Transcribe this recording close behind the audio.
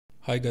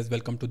Hi guys,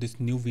 welcome to this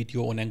new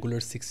video on Angular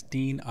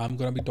 16. I'm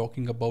going to be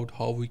talking about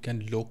how we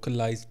can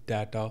localize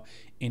data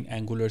in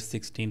Angular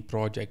 16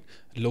 project.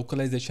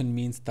 Localization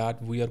means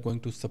that we are going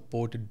to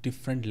support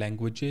different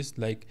languages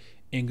like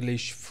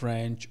English,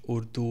 French,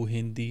 Urdu,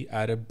 Hindi,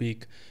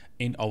 Arabic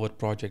in our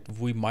project.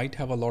 We might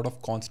have a lot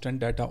of constant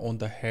data on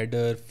the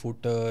header,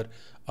 footer,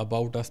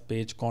 about us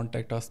page,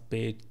 contact us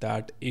page,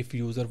 that if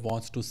user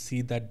wants to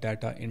see that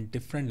data in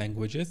different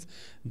languages,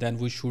 then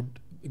we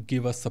should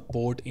give us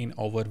support in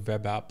our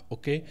web app.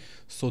 Okay,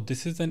 so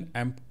this is an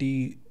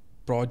empty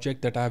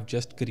project that I have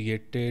just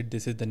created.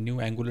 This is the new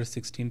Angular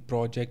 16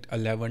 project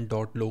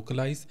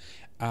 11.localize,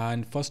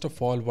 and first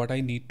of all what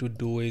I need to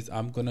do is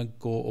I'm gonna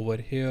go over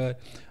here.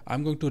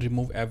 I'm going to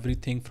remove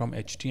everything from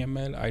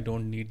HTML. I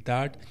don't need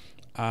that.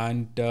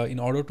 And in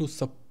order to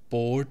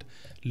support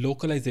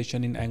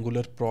localization in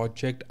Angular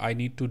project, I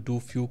need to do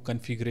few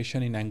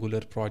configuration in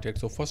Angular project.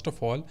 So first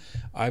of all,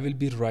 I will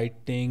be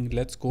writing,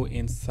 let's go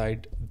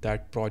inside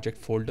that project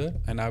folder,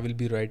 and I will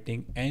be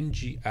writing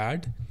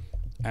ng-add,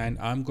 and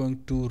I'm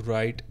going to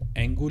write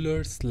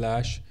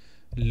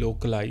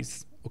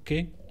angular/localize.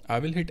 Okay, I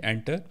will hit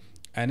enter,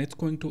 and it's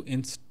going to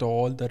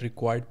install the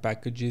required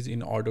packages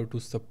in order to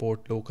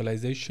support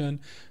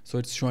localization. So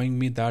it's showing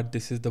me that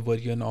this is the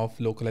version of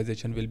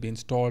localization will be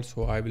installed.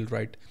 So I will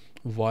write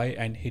Y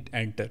and hit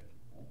enter.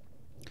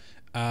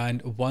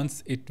 And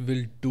once it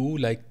will do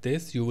like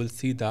this, you will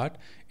see that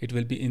it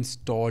will be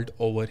installed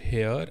over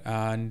here,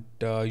 and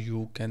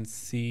you can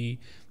see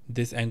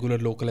this Angular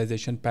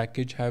localization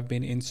package have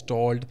been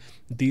installed.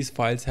 These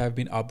files have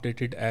been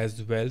updated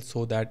as well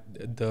so that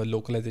the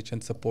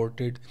localization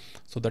supported.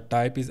 So the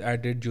type is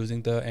added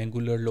using the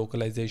Angular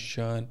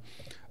localization.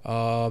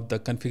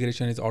 The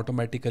configuration is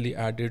automatically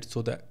added.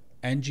 So the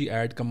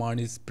ng-add command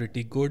is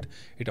pretty good.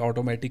 It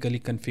automatically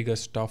configures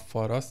stuff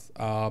for us.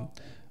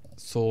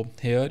 So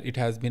here it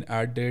has been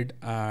added,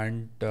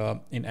 and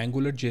in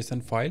Angular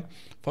JSON file,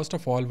 first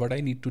of all what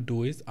I need to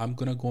do is I'm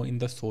gonna go in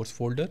the source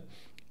folder.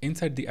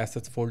 Inside the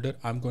assets folder,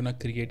 I'm gonna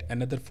create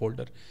another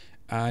folder,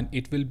 and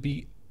it will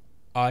be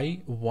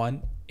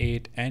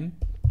i18n.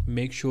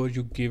 Make sure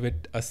you give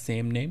it a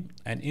same name,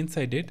 and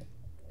inside it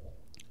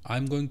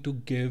I'm going to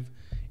give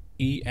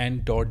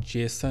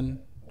en.json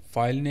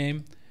file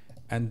name,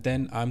 and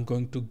then I'm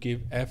going to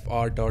give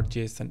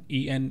fr.json.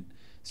 En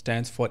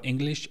stands for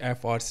English,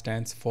 fr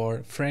stands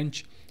for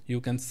French.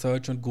 You can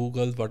search on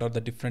Google what are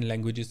the different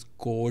languages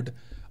code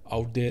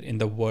out there in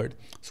the world.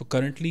 So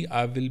currently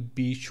I will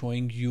be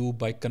showing you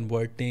by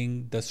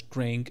converting the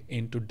string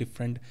into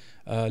different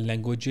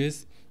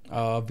languages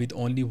with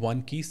only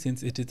one key,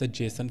 since it is a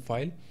JSON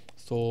file.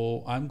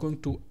 So I'm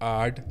going to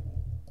add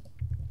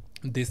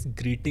this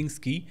greetings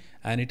key,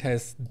 and it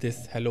has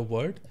this hello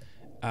world,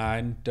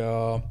 and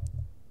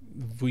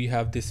we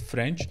have this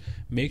French.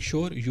 Make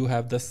sure you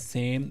have the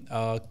same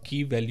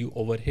key value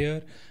over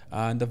here,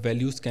 and the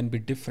values can be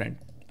different.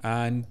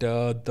 And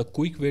the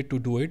quick way to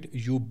do it,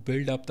 you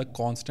build up the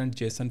constant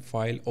JSON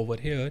file over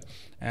here,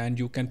 and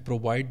you can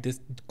provide this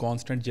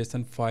constant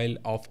JSON file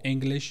of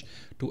English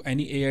to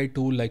any AI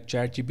tool like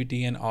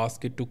ChatGPT and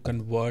ask it to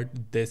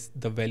convert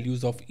the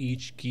values of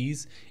each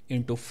keys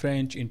into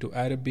French, into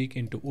Arabic,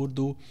 into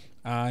Urdu,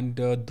 and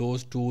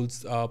those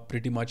tools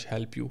pretty much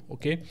help you.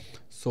 Okay,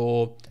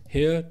 so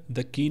here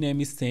the key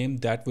name is same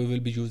that we will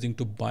be using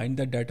to bind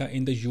the data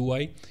in the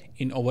UI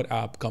in our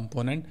app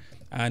component,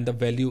 and the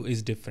value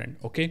is different.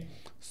 Okay,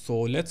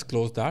 so let's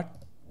close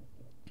that.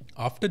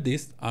 After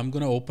this, I'm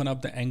going to open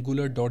up the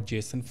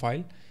angular.json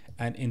file,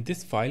 and in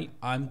this file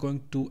I'm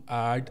going to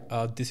add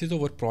this is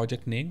our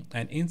project name,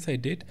 and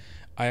inside it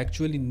I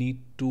actually need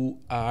to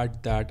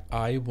add that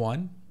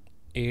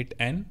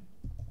i18n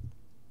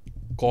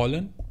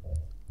colon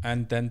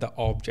and then the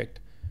object.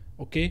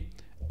 Okay,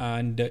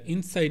 and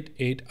inside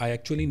it I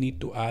actually need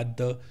to add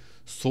the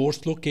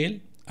source locale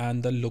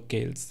and the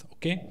locales.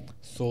 Okay,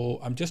 so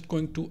I'm just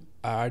going to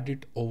add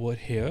it over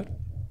here.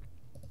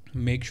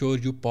 Make sure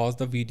you pause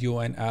the video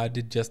and add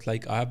it just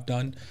like I've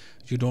done.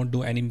 You don't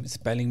do any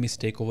spelling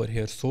mistake over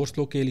here. Source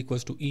locale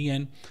equals to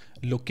en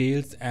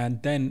locales,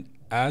 and then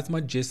as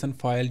much JSON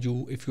file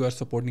if you are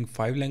supporting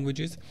 5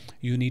 languages,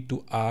 you need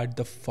to add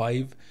the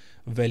 5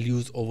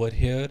 values over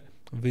here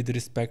with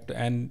respect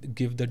and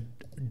give the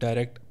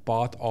direct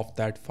path of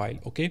that file.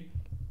 Okay,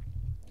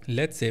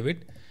 let's save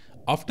it.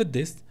 After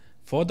this,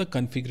 for the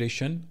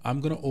configuration,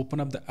 I'm going to open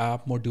up the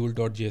app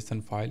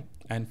module.json file,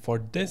 and for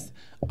this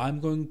I'm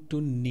going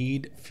to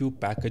need few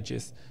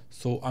packages.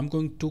 So I'm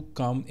going to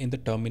come in the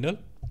terminal.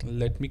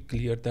 Let me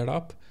clear that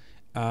up,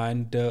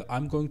 and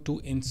I'm going to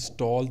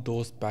install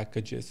those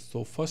packages.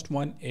 So first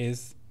one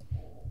is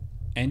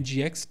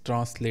ngx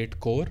translate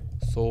core.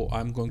 So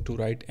I'm going to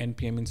write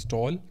npm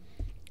install,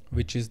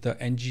 which is the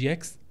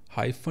ngx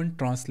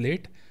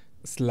 -translate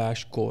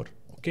 /core.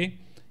 Okay,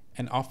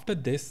 and after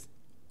this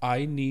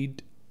I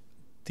need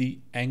the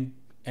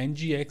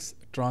ngx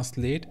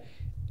translate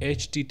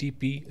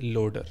http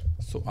loader.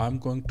 So I'm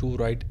going to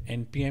write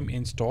npm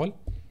install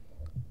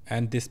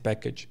and this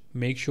package.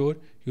 Make sure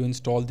you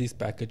install these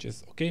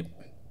packages. Okay,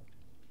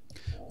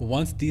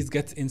 once these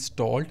gets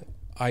installed,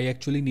 I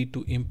actually need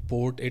to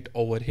import it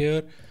over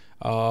here.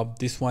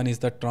 This one is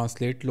the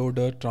translate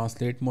loader,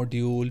 translate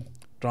module,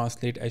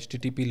 translate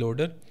HTTP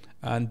loader,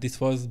 and this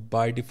was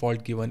by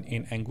default given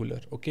in Angular.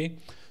 Okay,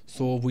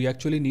 so we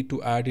actually need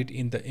to add it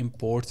in the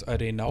imports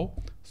array now.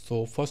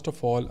 So first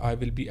of all, I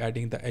will be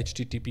adding the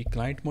HTTP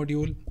client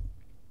module.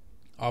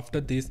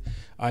 After this,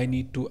 I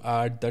need to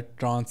add the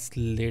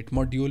translate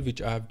module,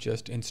 which I have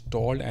just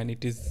installed, and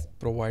it is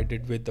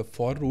provided with the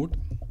for root.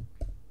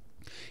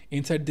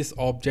 Inside this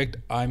object,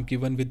 I'm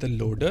given with the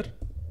loader.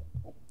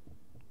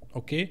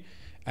 Okay,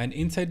 and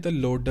inside the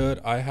loader,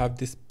 I have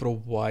this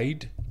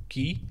provide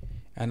key,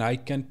 and I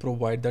can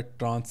provide the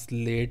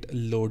translate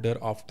loader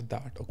after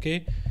that.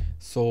 Okay,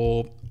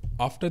 so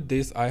after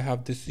this, I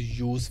have this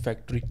use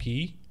factory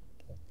key,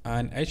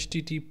 and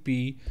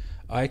HTTP,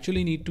 I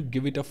actually need to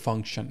give it a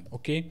function.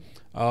 Okay,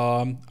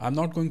 I'm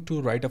not going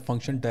to write a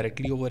function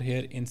directly over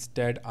here.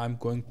 Instead, I'm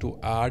going to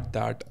add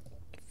that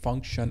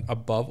function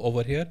above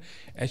over here,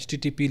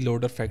 HTTP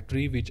loader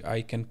factory, which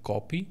I can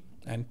copy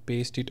and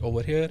paste it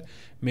over here.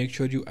 Make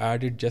sure you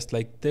add it just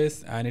like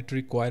this, and it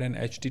require an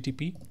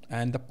HTTP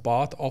and the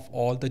path of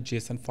all the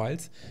JSON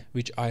files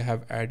which I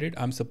have added.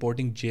 I'm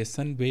supporting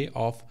JSON way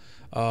of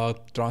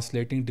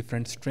translating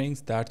different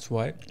strings. That's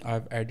why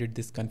I've added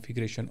this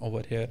configuration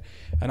over here.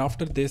 And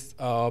after this,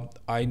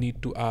 I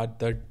need to add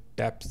the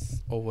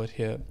depths over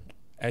here,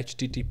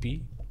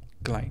 HTTP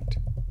client,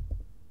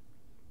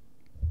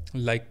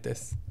 like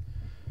this.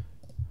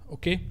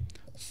 Okay,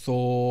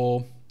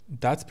 so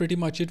that's pretty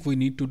much it we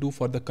need to do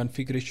for the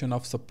configuration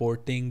of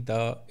supporting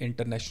the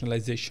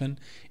internationalization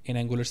in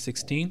Angular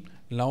 16.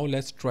 Now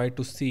let's try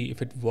to see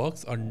if it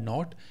works or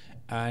not.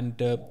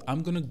 And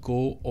I'm gonna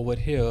go over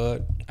here,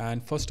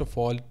 and first of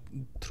all,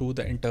 through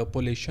the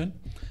interpolation,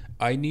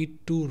 I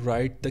need to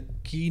write the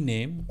key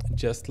name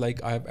just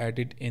like I've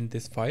added in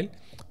this file,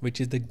 which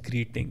is the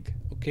greeting.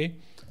 Okay,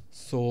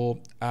 so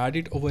add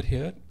it over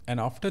here, and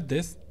after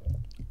this,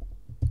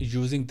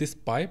 using this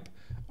pipe,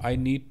 I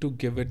need to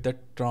give it the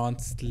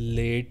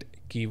translate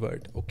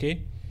keyword.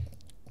 Okay,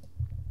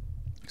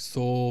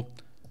 so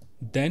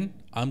then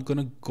I'm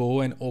gonna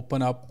go and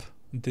open up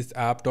this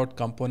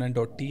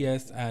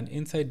app.component.ts, and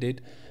inside it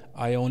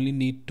I only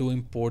need to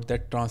import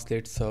that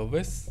translate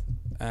service,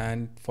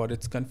 and for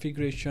its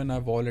configuration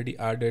I've already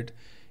added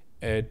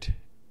it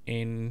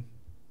in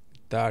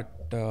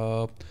that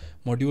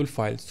module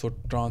file. So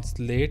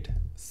translate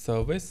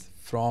service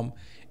from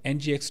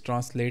ngx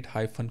translate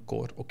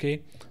 -core.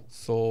 Okay,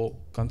 so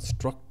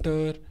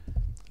constructor,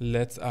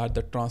 let's add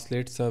the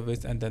translate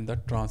service and then the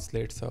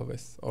translate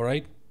service. All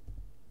right,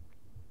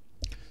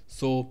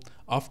 so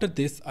after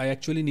this, I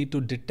actually need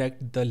to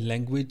detect the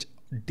language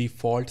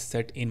default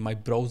set in my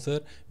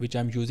browser, which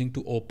I'm using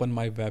to open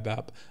my web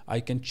app. I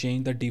can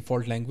change the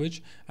default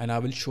language, and I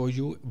will show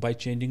you by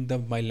changing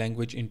my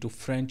language into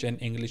French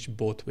and English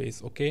both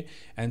ways. Okay,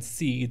 and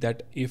see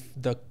that if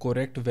the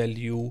correct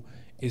value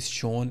is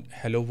shown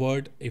hello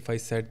world, if I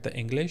set the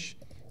English,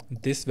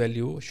 this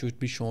value should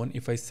be shown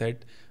if I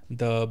set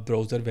the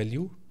browser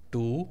value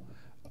to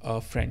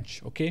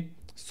French. Okay,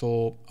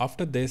 so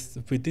after this,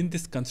 within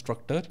this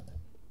constructor,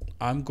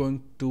 I'm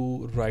going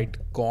to write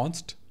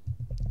const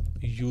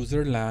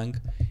userlang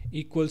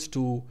equals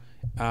to,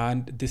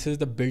 and this is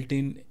the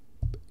built-in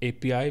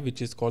API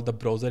which is called the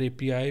browser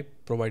API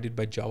provided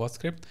by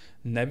JavaScript,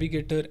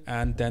 navigator,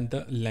 and then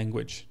the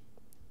language.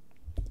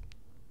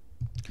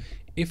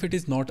 If it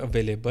is not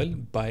available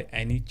by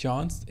any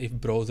chance, if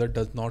browser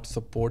does not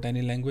support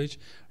any language,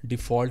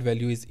 default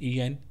value is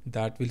en,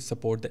 that will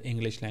support the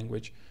English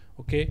language.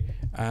 Okay,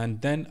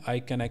 and then I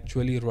can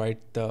actually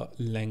write the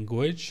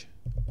language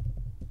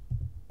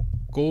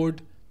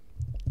code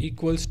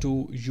equals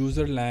to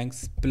userlang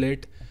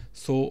split.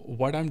 So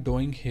what I'm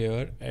doing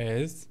here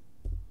is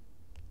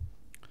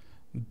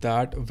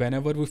that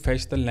whenever we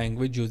fetch the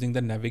language using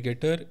the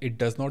navigator, it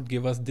does not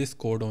give us this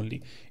code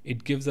only,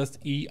 it gives us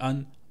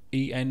en-us,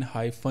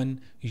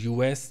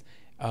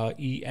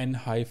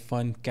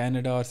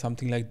 en-Canada or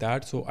something like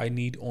that. So I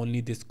need only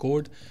this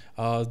code.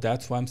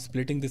 That's why I'm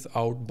splitting this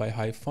out by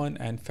hyphen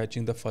and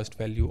fetching the first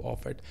value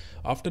of it.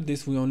 After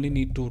this, we only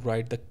need to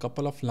write the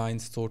couple of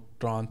lines. So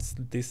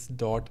this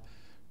dot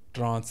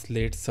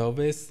translate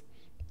service,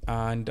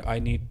 and I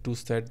need to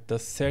set the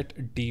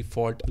set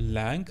default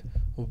lang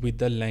with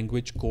the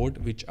language code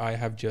which I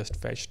have just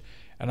fetched.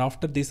 And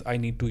after this, I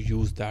need to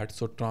use that.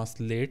 So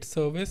translate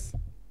service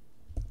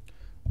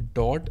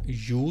dot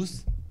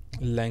use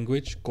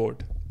language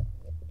code.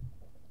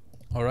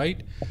 All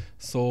right,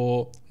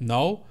 so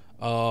now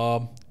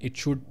it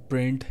should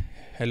print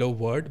hello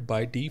world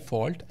by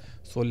default.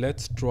 So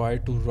let's try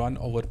to run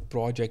our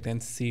project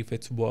and see if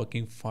it's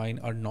working fine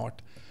or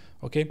not.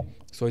 Okay,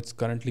 so it's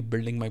currently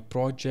building my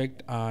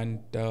project, and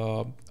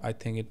I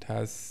think it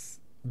has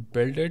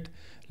built it.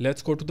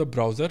 Let's go to the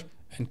browser,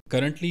 and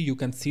currently you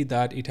can see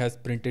that it has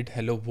printed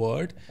hello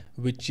world,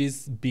 which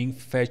is being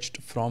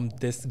fetched from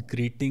this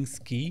greetings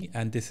key,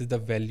 and this is the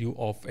value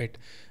of it.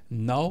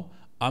 Now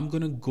I'm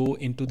gonna go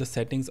into the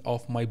settings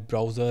of my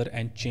browser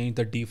and change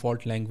the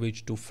default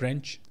language to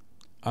French.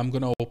 I'm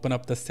gonna open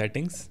up the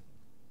settings,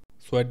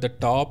 So at the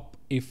top,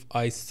 if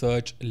I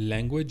search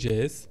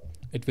languages,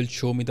 it will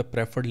show me the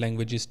preferred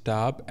languages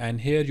tab,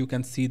 and here you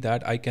can see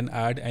that I can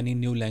add any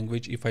new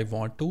language if I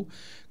want to.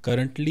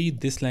 Currently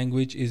this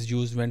language is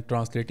used when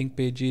translating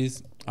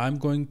pages. I'm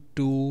going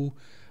to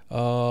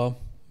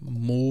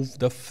move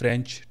the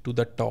French to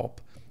the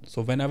top.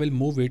 So when I will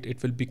move it,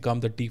 it will become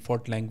the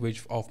default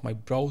language of my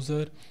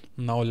browser.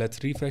 Now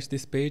let's refresh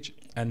this page,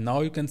 and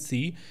now you can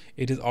see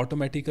it is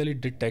automatically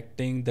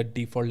detecting the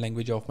default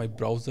language of my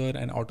browser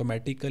and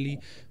automatically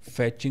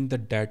fetching the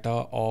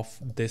data of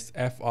this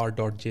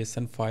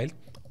fr.json file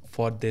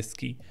for this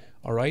key.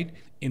 All right,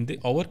 in the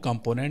our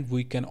component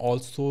we can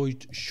also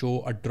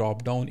show a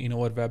drop down in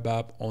our web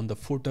app on the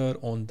footer,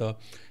 on the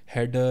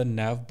header,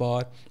 nav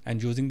bar,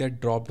 and using that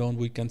drop down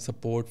we can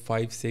support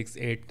 5, 6,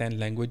 8, 10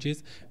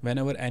 languages.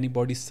 Whenever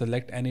anybody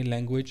select any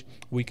language,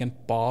 we can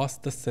pass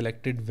the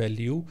selected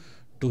value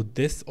to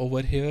this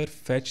over here,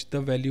 fetch the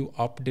value,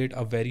 update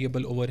a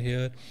variable over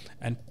here,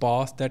 and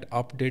pass that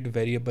update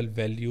variable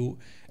value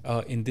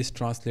in this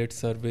translate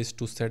service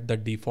to set the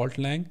default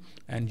lang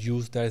and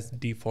use that as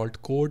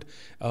default code,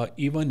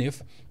 even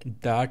if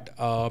that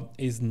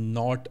is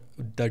not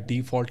the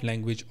default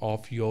language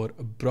of your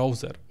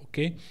browser.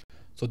 Okay,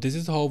 so this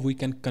is how we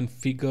can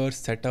configure,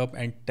 set up,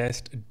 and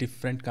test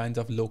different kinds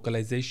of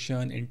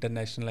localization,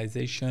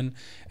 internationalization,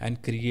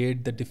 and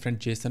create the different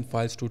JSON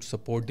files to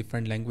support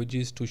different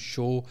languages to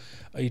show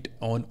it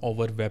on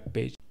our web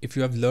page. If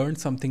you have learned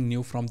something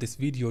new from this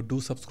video,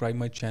 do subscribe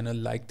my channel,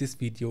 like this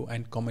video,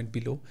 and comment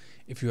below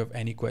if you have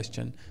any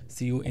question.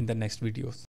 See you in the next videos.